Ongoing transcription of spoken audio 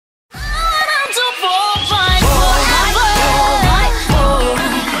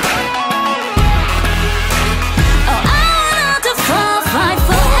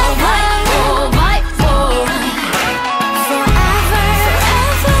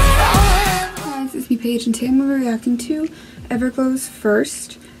page, and today I'm going to be reacting to Everglow's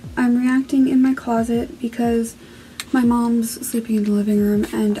First. I'm reacting in my closet because my mom's sleeping in the living room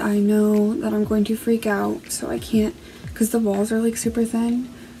and I know that I'm going to freak out, so I can't, because the walls are like super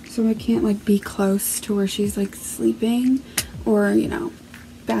thin, so I can't like be close to where she's like sleeping or, you know,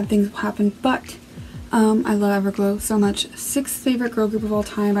 bad things will happen. But I love Everglow so much. 6th favorite girl group of all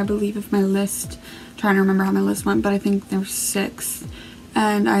time, I believe, of my list. I'm trying to remember how my list went, but I think they're 6th.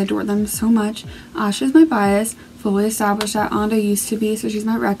 And I adore them so much. Asha's my bias, fully established that. Anda used to be, so she's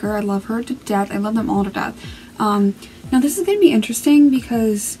my wrecker. I love her to death. I love them all to death. Now this is going to be interesting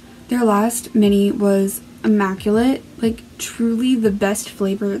because their last mini was immaculate, like truly the best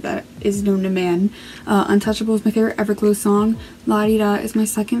flavor that is known to man. Untouchable is my favorite Everglow song. La Di Da is my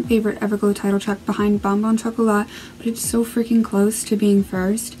 2nd favorite Everglow title track behind Bon Bon Chocolat, but it's so freaking close to being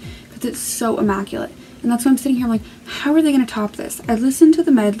first because it's so immaculate. And that's why I'm sitting here, I'm like, how are they going to top this? I listened to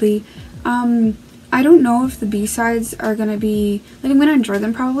the medley. I don't know if the B-sides are going to be, like, I'm going to enjoy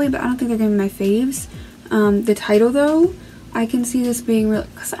them probably, but I don't think they're going to be my faves. The title, though, I can see this being real,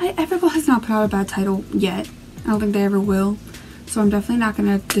 because Everglow has not put out a bad title yet. I don't think they ever will. So I'm definitely not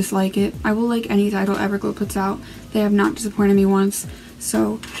going to dislike it. I will like any title Everglow puts out. They have not disappointed me once.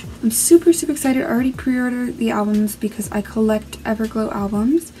 So I'm super, super excited. I already pre-ordered the albums because I collect Everglow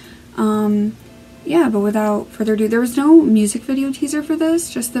albums. Yeah, but without further ado, there was no music video teaser for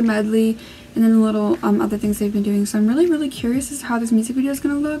this, just the medley and then the little other things they've been doing. So I'm really, really curious as to how this music video is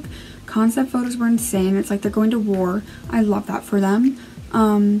going to look. Concept photos were insane. It's like they're going to war. I love that for them.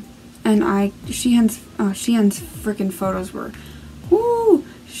 And Sheehan's freaking photos were, woo!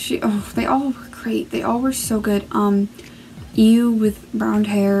 They all were great. They all were so good. You with brown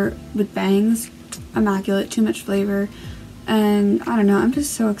hair with bangs, immaculate, too much flavor. And I don't know, I'm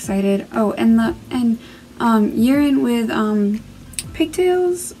just so excited. Oh, and Yirin with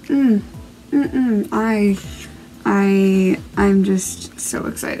pigtails. I'm just so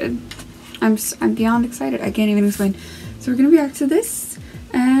excited. I'm beyond excited. I can't even explain. So we're gonna react to this,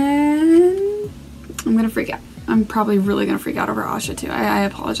 and I'm gonna freak out. I'm probably really gonna freak out over Asha too. I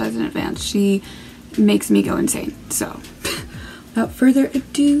apologize in advance. She makes me go insane. So without further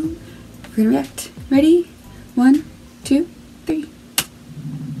ado, we're gonna react. Ready? 1, 2, 3.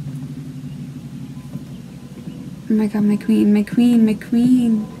 Oh my god, my queen, my queen, my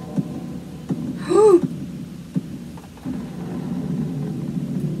queen. Oh!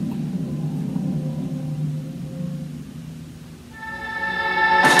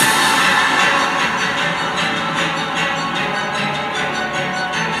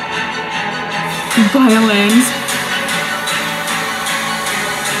 Violins.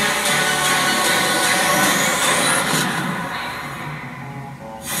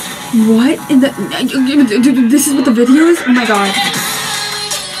 What in the... This is what the video is? Oh my god.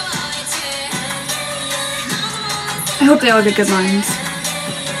 I hope they all get good lines.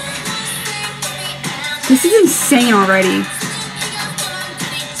 This is insane already.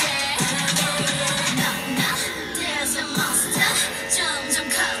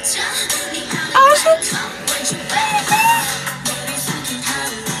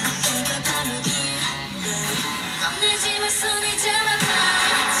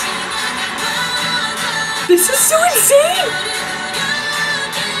 This is so insane!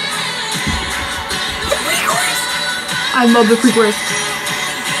 The pre-chorus! I love the pre-chorus.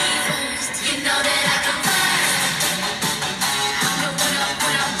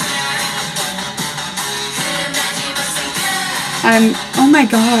 Oh my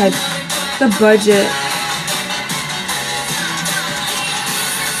god, the budget.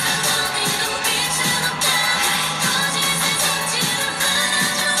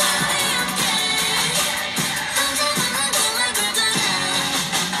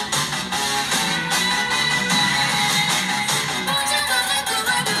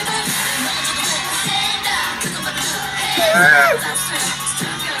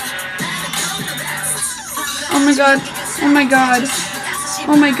 Oh my god, oh my god,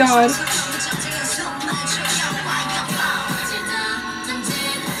 oh my god.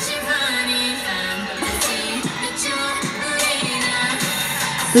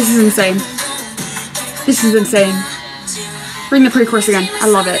 This is insane. This is insane. Bring the pre-chorus again. I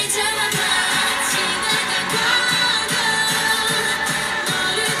love it.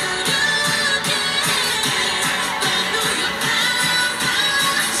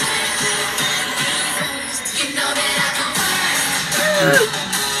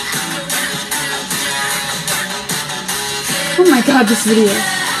 Oh my god, this video.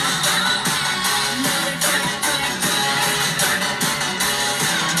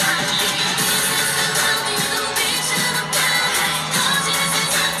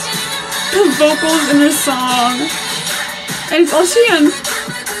 the vocals in this song. And it's all Sheehan.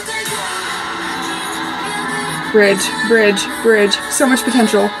 Bridge, bridge, bridge. So much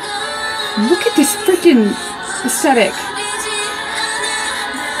potential. Look at this freaking aesthetic.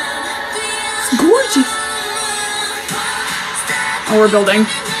 It's gorgeous. Oh, we're building.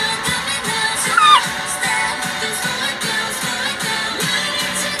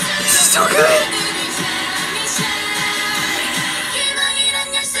 This is so good.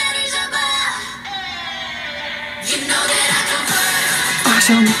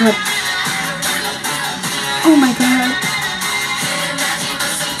 Oh my god. Oh my god.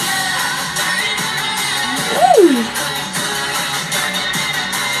 Ooh.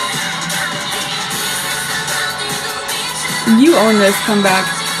 You own this comeback.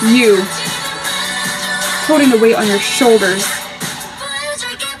 You. Holding the weight on your shoulders.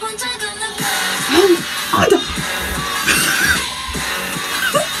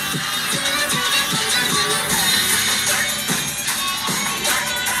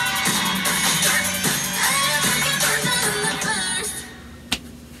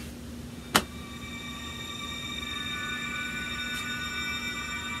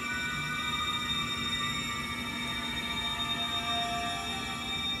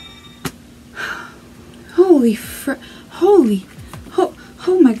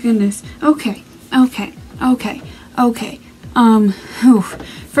 Oh my goodness. Okay.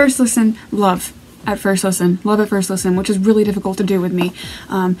 First listen, love at first listen. Love at first listen, which is really difficult to do with me.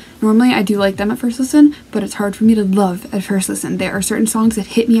 Normally I do like them at first listen, but it's hard for me to love at first listen. There are certain songs that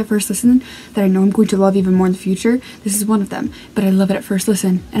hit me at first listen that I know I'm going to love even more in the future. This is one of them, but I love it at first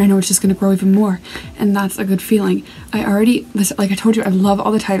listen, and I know it's just going to grow even more, and that's a good feeling. Like I told you, I love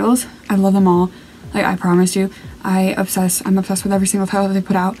all the titles. I love them all. Like, I promised you. I'm obsessed with every single title that they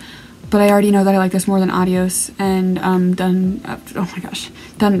put out. But I already know that I like this more than Adios and Done. Oh my gosh,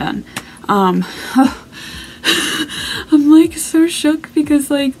 Done. I'm like so shook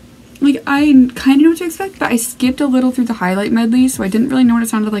because like I kind of know what to expect, but I skipped a little through the highlight medley, so I didn't really know what it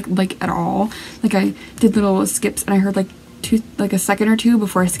sounded like at all. Like, I did little skips and I heard like a second or two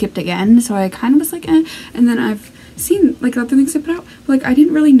before I skipped again, so I kind of was like, eh. And then I've seen like other things I put out, but like I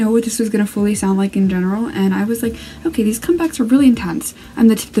didn't really know what this was gonna fully sound like in general, and I was like, okay, these comebacks are really intense, and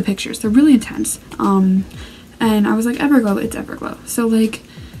the pictures, they're really intense. And I was like, Everglow, it's Everglow, so like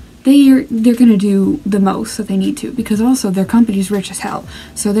they're gonna do the most that they need to, because also their company's rich as hell,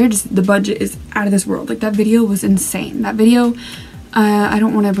 so the budget is out of this world. Like, that video was insane. That video, I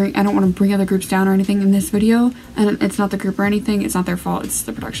don't want to bring other groups down or anything in this video, and it's not the group or anything, it's not their fault, it's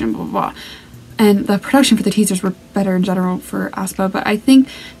the production, blah blah blah. And the production for the teasers were better in general for aespa, but I think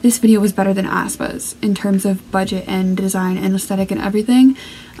this video was better than aespa's in terms of budget and design and aesthetic and everything.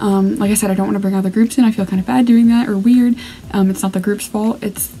 Like I said, I don't want to bring other groups in. I feel kind of bad doing that, or weird. It's not the group's fault.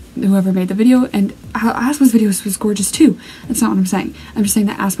 It's whoever made the video, and aespa's video was gorgeous too. That's not what I'm saying. I'm just saying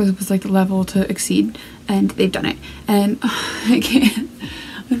that aespa's was like the level to exceed, and they've done it. And I can't.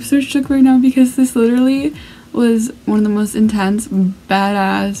 I'm so shook right now because this literally was one of the most intense,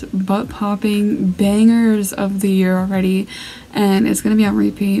 badass, butt-popping bangers of the year already, and it's gonna be on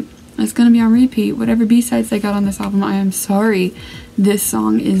repeat. It's gonna be on repeat. Whatever B-sides they got on this album, I am sorry. This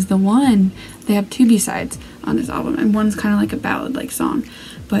song is the one. They have 2 B-sides on this album, and one's kind of like a ballad-like song,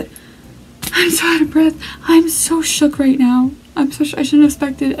 but I'm so out of breath. I'm so shook right now. I'm so I shouldn't have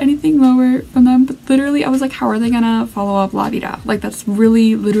expected anything lower from them, but literally I was like, how are they gonna follow up La Vida? Like, that's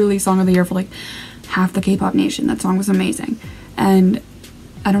really literally song of the year for like half the K-pop nation. That song was amazing, and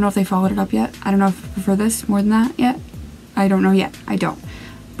I don't know if they followed it up yet. I don't know if I prefer this more than that yet. I don't know yet. I don't,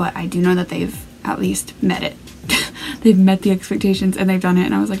 but I do know that they've at least met it. They've met the expectations and they've done it,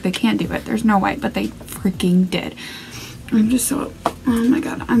 and I was like, they can't do it, there's no way, but they freaking did. I'm just so, oh my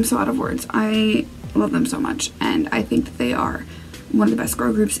god, I'm so out of words. I love them so much, and I think that they are one of the best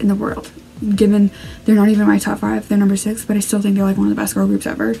girl groups in the world. Given they're not even my top 5, they're number 6, but I still think they're like one of the best girl groups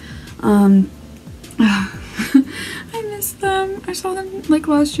ever. I miss them. I saw them like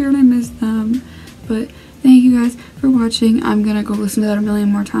last year and I missed them. But thank you guys for watching. I'm gonna go listen to that a million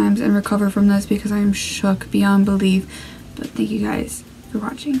more times and recover from this because I am shook beyond belief. But thank you guys for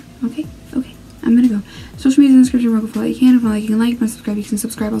watching. Okay, I'm gonna go. Social media in the description, follow what you can. If you like, you can like. If you want to subscribe, you can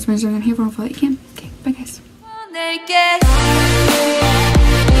subscribe. I'll spend your time here for all you can. Okay, bye guys.